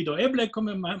televido, eble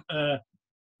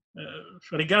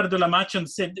rigardu la matĉon,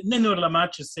 sed ne nur la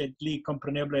matĉo, sed li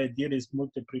kompreneble diris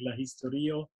multe pri la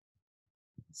historio.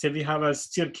 Se vi havas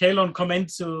cirkelon,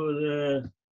 komencu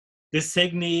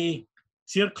desegni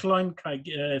cirklojn kaj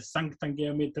sanktan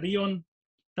geometrion,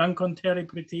 dankon Terry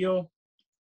pri tio.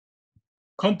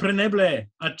 Kompreneble,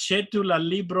 aĉetu la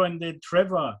librojn de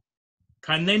Trevor,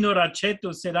 kaj ne nur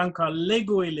aĉetu, sed ankaŭ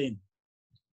legu ilin.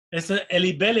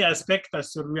 Ili bele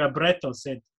aspektas sur via breto,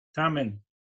 sed tamen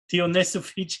tio ne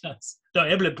sufiĉas. Do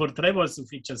eble por Trevor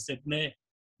sufiĉas, sed ne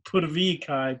por vi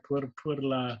kaj por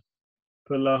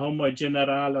la homoj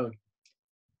ĝeneralo.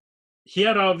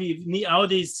 Hieraŭ ni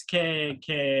aŭdis ke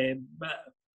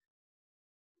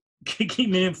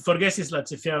mi forgesis la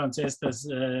ciferon, se estas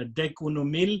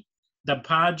 11,000 da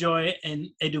paĝoj en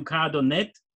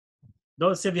edukado.net.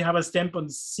 Do se vi havas tempon,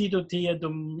 sidu tie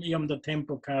dum iom da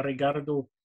tempo kaj rigardu,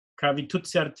 kaj vi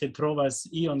tutcerte trovas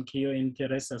ion kio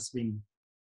interesas vin.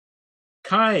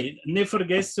 Kaj ne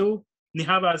forgesu, ni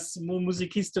havas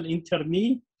muzikiston inter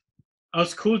ni.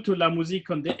 Aŭskultu la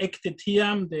muzikon de ekde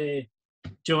tiam de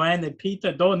Joanne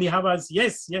Peter. Do ni havas,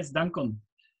 yes, dankon.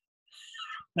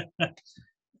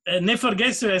 Ne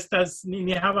forgesu,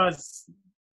 ni havas,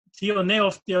 tio ne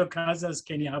ofte okazas,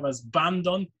 ke ni havas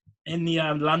bandon en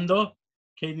nia lando,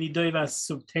 ke ni devas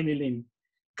subteni lin.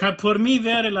 Kaj por mi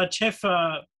vere la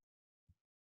ĉefa,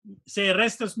 se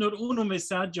restas nur unu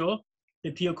mesaĝo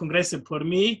de tio kongreso por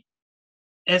mi,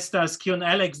 estas kion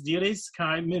Alex diris,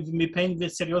 kaj mi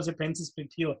serioze pensis pri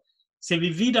tio. Se vi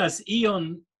vidas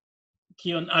ion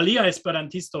kion alia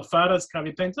esperantisto faras, kaj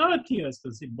vi pensas, tio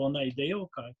estas bona ideo,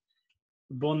 kaj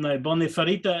bone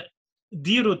farita,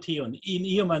 diru tion, in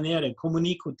io maniere,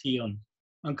 komuniku tion.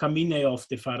 Ankaŭ mi ne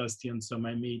ofte faras tion,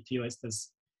 tio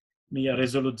estas mia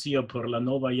rezolucio por la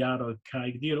nova jaro,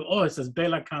 kaj diru, estas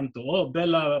bela kanto,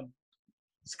 bela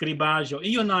skribaĵo,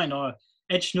 ion ajn,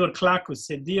 eĉ nur klaku,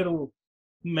 sed diru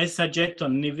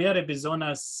mesaĝeton, ni vere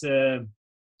bezonas,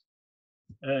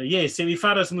 se vi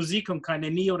faras muzikon kaj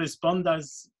neniu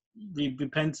respondas, vi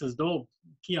pensas, do,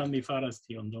 kial mi faras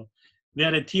tion, do.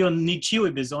 Vere tion ni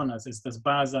ĉiuj bezonas, estas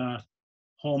baza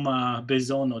homa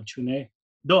bezono, ĉu ne?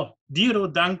 Do, diru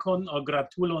dankon aŭ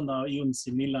gratulon aŭ iun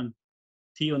similan,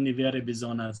 tion ni vere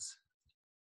bezonas.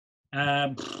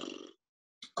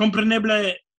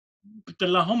 Kompreneble,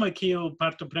 la homoj kiuj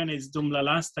partoprenis dum la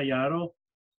lasta jaro,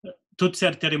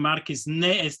 tutcerte rimarkis,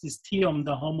 ne estis tiom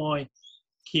da homoj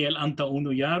kiel antaŭ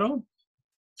unu jaro.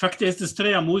 Fakte estis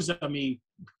tre amuza, mi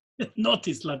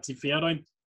notis la ciferojn.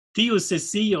 Tiu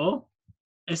sesio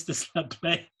estas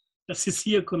la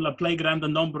sesio kun la plej granda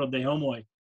nombro de homoj.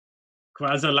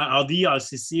 Kvazaŭ la Adiaŭ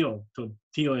sesio.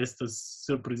 Tio estas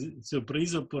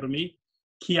surprizo por mi.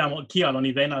 Kial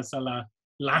oni venas al la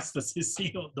lasta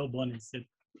sesio? Do bone, sed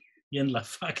jen la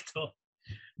fakto.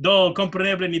 Do,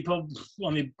 kompreneble,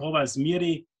 oni povas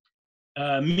miri.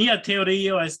 Mia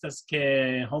teorio estas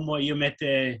ke homo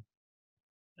iomete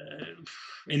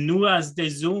enuas de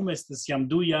Zoom, estas jam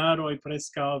 2 jaroj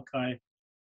preskaŭ, kaj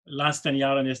lastan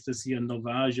jaron estas io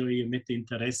novaĵo, iomete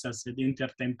interesas, sed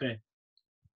intertempe,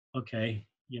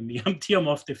 mi jam tiom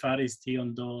ofte faris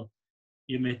tion, do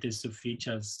iomete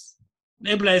sufiĉas.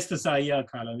 Eble estas alia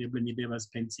kalo, eble ni devas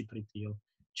pensi pri tio.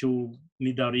 Ĉu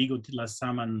ni daŭrigu la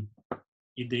saman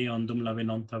ideon dum la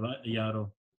venonta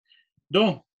jaro.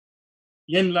 Do,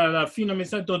 jen la fina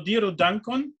mesaĝo, diru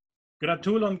dankon,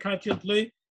 gratulon Katja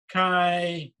pli,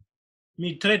 kaj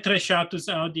mi tre ŝatus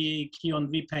aŭdi kion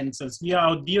vi pensas. Vi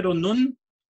aŭdiru nun,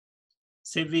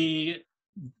 se vi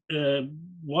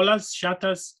volas,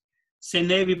 ŝatas, Se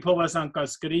ne vi povas ankaŭ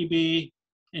skribi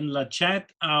en la chat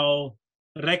aŭ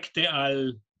rekte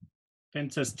al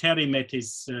pensas Terry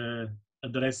metis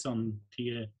adreson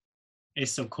tie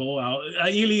SOK aŭ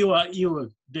iu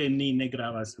de ni ne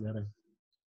gravas vere.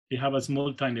 Vi havas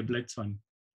multajn eblecojn.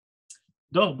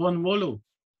 Do, bonvolu,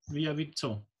 via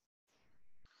vico.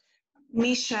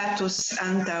 Mi ŝatus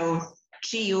antaŭ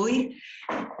ĉiuj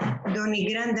doni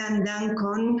grandan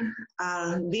dankon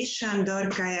al vi,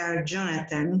 Ŝandor, kaj al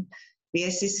Jonathan. Vi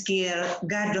estis kiel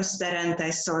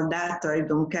gardostarantaj soldatoj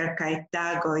dum kelkaj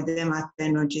tagoj de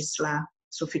mateno ĝis la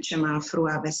sufiĉe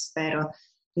malfrua vespero,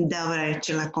 daŭre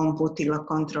ĉe la komputilo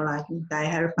kontrolantaj,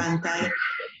 helpantaj.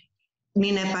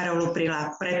 Mi ne parolu pri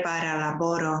la prepara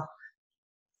laboro.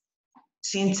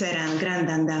 Sinceran,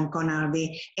 grandan dankon al vi.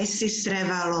 Estis tre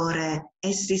valore,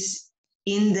 estis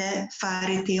inde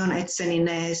fari tion, et se ni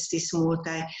ne estis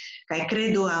multaj. Kaj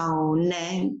kredu aŭ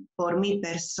ne, por mi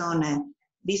persone,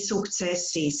 vi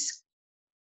sukcesis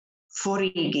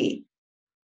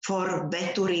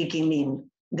forveturigi min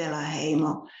de la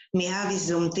hejmo. Mi havis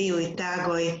dum tiuj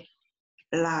tagoj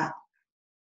la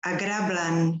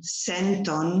agrablan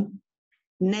senton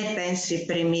ne pensi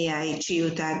pri miaj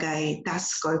ĉiutagaj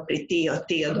taskoj pri tio,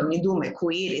 do mi dume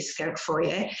kuiris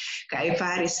kelkfoje kaj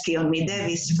faris kion mi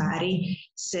devis fari,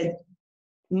 sed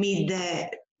mi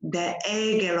de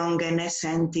ege longe ne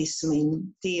sentis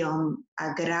min tiom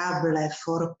agrable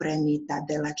forprenita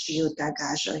de la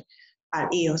ĉiutagaĵoj al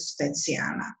io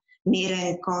speciala. Mi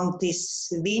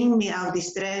renkontis vin, mi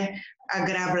aŭdis tre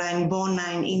agrablajn,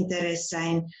 bonajn,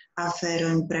 interesajn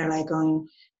aferojn, prelegojn,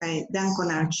 kaj dankon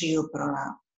al ĉiu pro la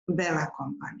bela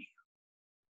kompanio.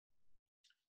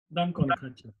 Dankon,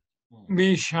 Katja.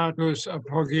 Mi ŝatus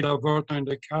apogi la vortojn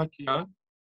de Katja,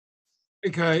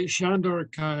 kaj Ŝandor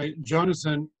kaj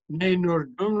Jonathan ne nur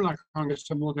dum la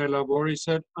kongreso multe laboris,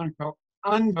 sed ankaŭ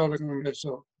antaŭ la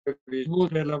kongreso devis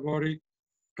multe labori,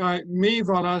 kaj mi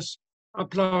volas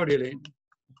aplaudi lin.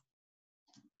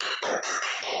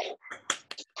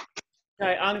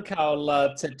 Kaj ankaŭ la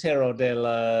cetero de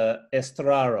la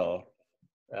estraro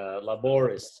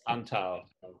laboris antaŭ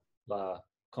la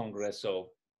kongreso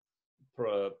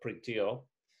pri tio.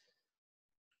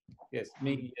 Yes,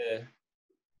 mi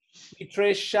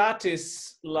tre ŝatis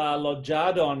la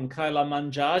loĝadon kaj la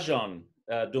manĝaĵon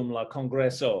dum la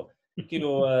kongreso,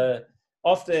 kiu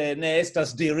ofte ne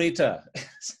estas dirita.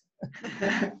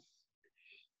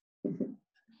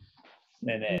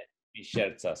 Ne, mi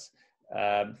ŝercas.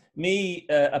 Mi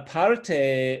aparte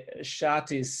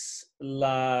ŝatis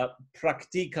la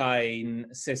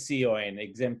praktikajn sesiojn,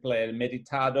 ekzemple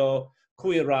meditado,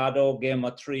 kuirado,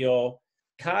 geometrio,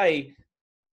 kaj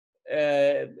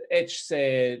eĉ se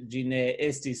ĝi ne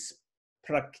estis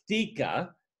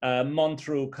praktika,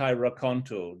 montru kaj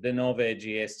rakontu. Denove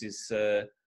ĝi estis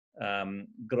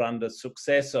granda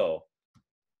sukceso.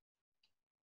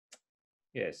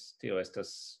 Yes, tio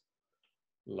estas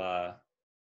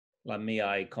la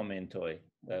miaj komentoj.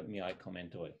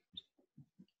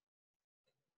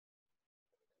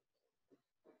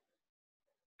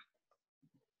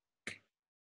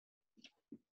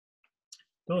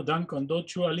 Do, dankon. Do,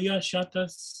 ĉu alia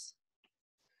ŝatas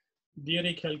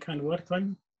diri kelkajn vortojn?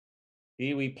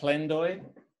 Iuj plendoj?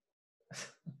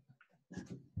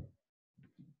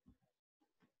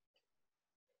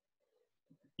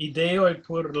 Ideoj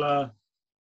por la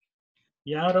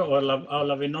jaro aŭ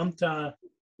la venonta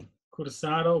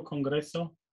kursaro, kongreso?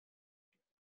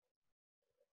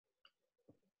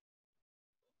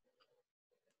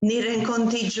 Ni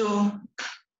renkontiĝu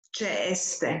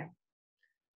ĉeeste.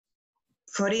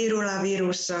 Foriru la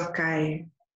viruso kaj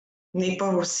ni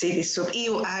povus sidi sub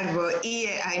iu arbo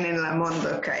ie ajn en la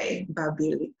mondo kaj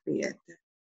babili kviete.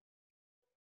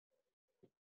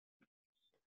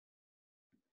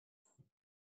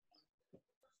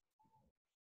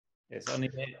 Yes, oni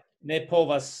ne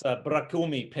povas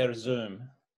brakumi per Zoom.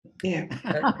 Yeah.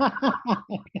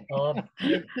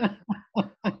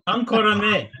 Ancora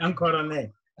ne.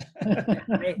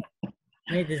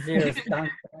 Mi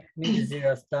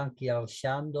deziras danki al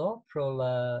Ŝandor pro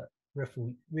la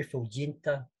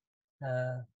rifuĝinta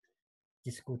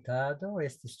diskutado.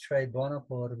 Estis tre bona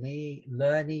por mi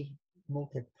lerni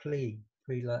multe pli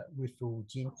pri la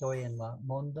rifuĝintoj en la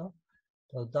mondo.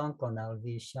 Do dankon al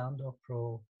vi, Ŝandor,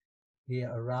 pro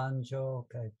via aranĝo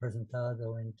kaj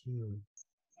prezentado en tiuj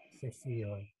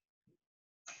sesioj.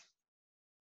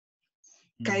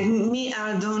 Kaj mi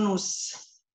aldonus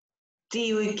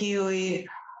tiuj, kiuj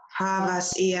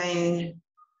havas iajn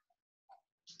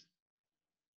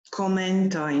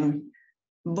komentojn,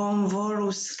 bonvolu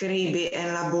skribi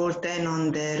en la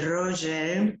bultenon de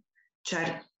Roger, ĉar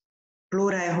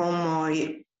pluraj homoj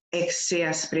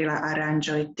ekscias pri la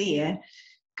aranĝoj tie,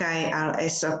 kaj al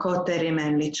esso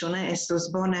koterimenli, ĉu ne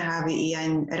estus bone havi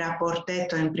iajn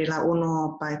raportetojn pri la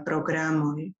unuopaj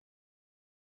programoj?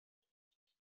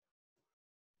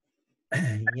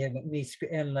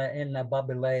 En la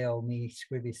Babileo mi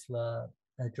skribis la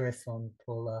adreson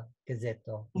por la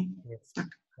gazeto.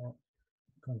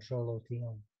 Kontrolo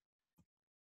tion.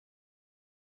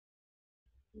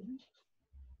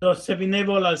 Do, se vi ne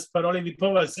volas paroli, vi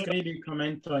povas skribi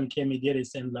komenton, ke mi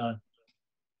diris en la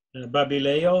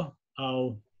Babileo,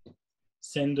 aŭ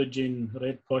sendu ĝin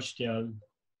retpoŝte al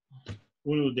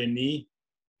unu de ni.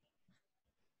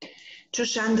 Ĉu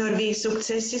Ŝandor vi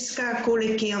sukcesis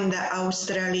kalkuli kiom da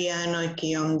aŭstralianoj,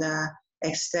 kiom da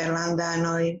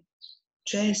eksterlandanoj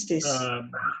ĉeestis?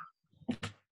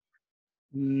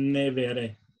 Ne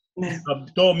vere. Ne.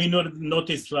 Do mi nur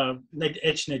notis la,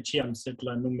 eĉ ne ĉiam, sed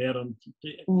la numeron.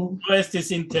 Do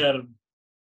estis inter,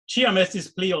 ĉiam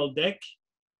estis pli ol 10.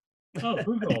 Oh,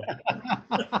 Hugo.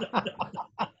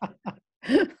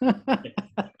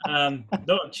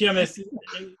 Do ĉiam estis,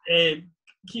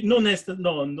 nun estas,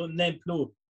 ne plu,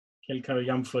 kelkaj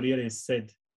jam foriris,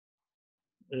 sed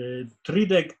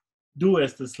 32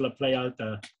 estas la plej alta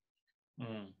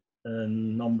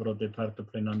nombro de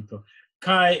partoprenanto.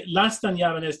 Kai lastan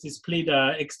jaron estis pli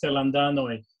da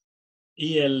eksterlandanoj,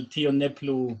 iel tio ne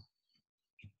plu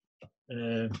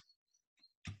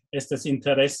estas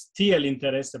tiel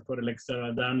interesa por el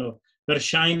eksterlandano.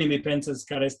 Verŝajne mi pensas,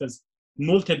 ke estas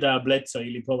multe da eblecoj,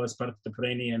 ili povas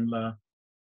partopreni en la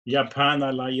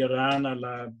japana, la irana,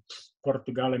 la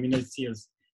portugala, mi ne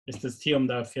scias. Estas tiom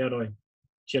da aferoj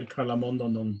ĉirkaŭ la mondo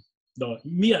nun. Do,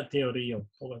 mia teorio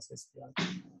povas esti.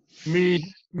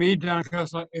 Mi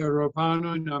dankas la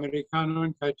Europanon,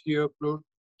 Amerikanon, kaj tio plu,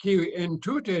 kiuj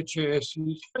entute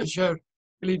ĉesis, ĉar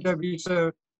ili devis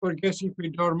forgesi pri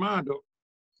dormado.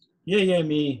 Je,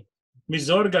 mi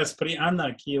zorgas pri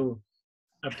Anna, kiu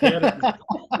aperis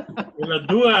la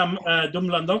dua dum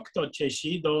la nokto ĉe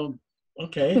ŝi, do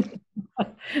okej.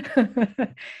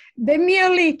 De mia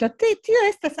lito, tio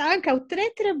estas ankaŭ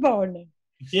tre bone.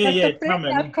 Je,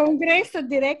 tamen. Al kongreso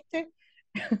direkte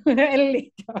el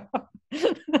lito.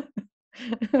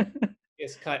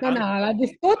 La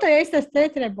disputo estas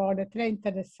tre bone, tre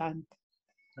interessante.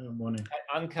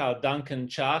 Ankaŭ Duncan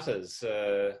Charters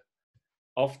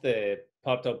ofte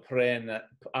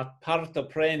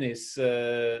partoprenis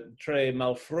tre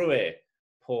malfrue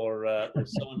por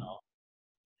Usono.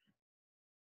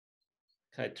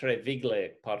 Kaj tre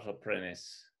vigle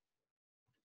partoprenis.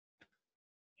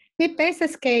 Mi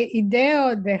pensas che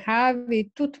ideo de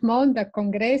havi tutmonda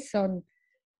kongreson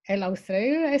el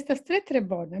Aŭstralio estas tre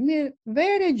bona. Mi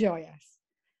vere ĝojas.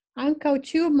 Ankaŭ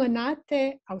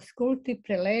ĉiumonate aŭskulti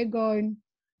prelegojn.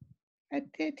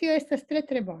 Tio estas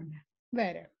tre bona.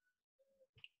 Vere.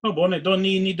 Bone, do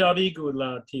ni daŭrigu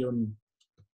la tion.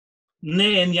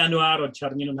 Ne en januaro,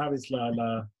 ĉar ni nun havis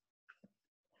la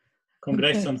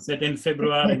kongreson, sed en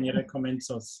februare ni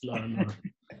rekomencos la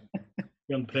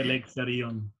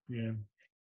preleg-serion.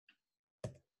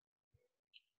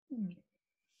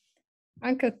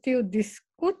 Anche tiu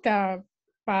diskuta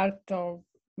parto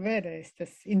vere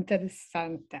estas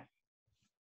interesanta.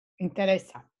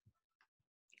 Interesa.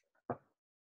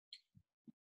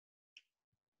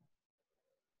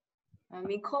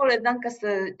 Mi kore dankas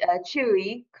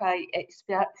ĉiuj kaj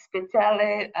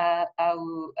speciale al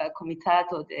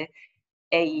komitato de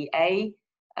AEA.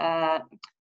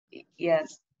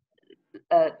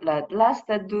 La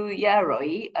lasta 2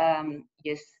 jaroj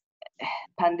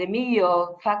pandemio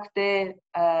fakte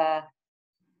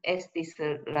estis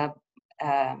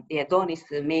donis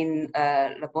min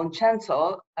la bonŝanco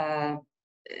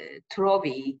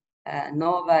trovi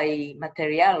novaj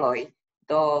materialoj,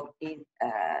 do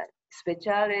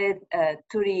speciale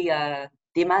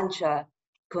dimanĉa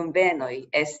konvenoj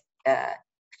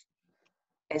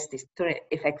estis tre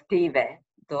efektive.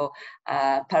 Do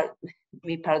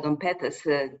mi pardonpetas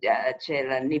ĉe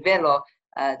la nivelo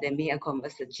de mia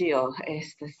konversacio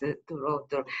estas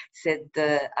tro, sed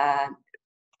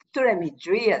tre mi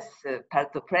ĝojas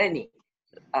partopreni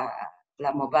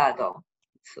la movado.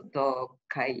 Do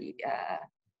kaj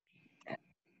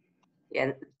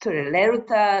tre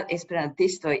lerta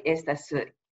esperantistoj estas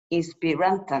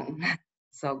inspirantan.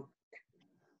 So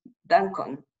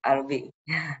dankon al vi.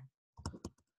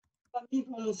 Mi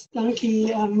volas danki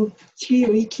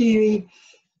ĉiuj, kiuj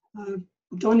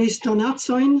donis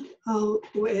donacojn al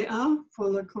UEA por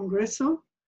la kongreso.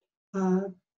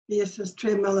 Vi estas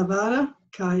tre malavara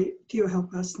kaj tio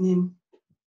helpas nin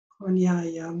por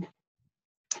niaj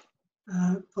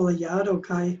vojaĝo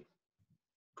kaj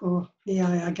por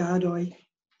niaj agadoj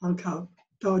ankaŭ.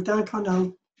 Do dankon al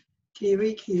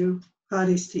kiu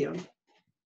faris tion.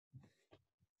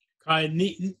 Kai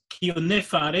kiu ne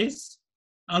faris,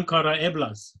 ancora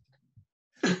eblas.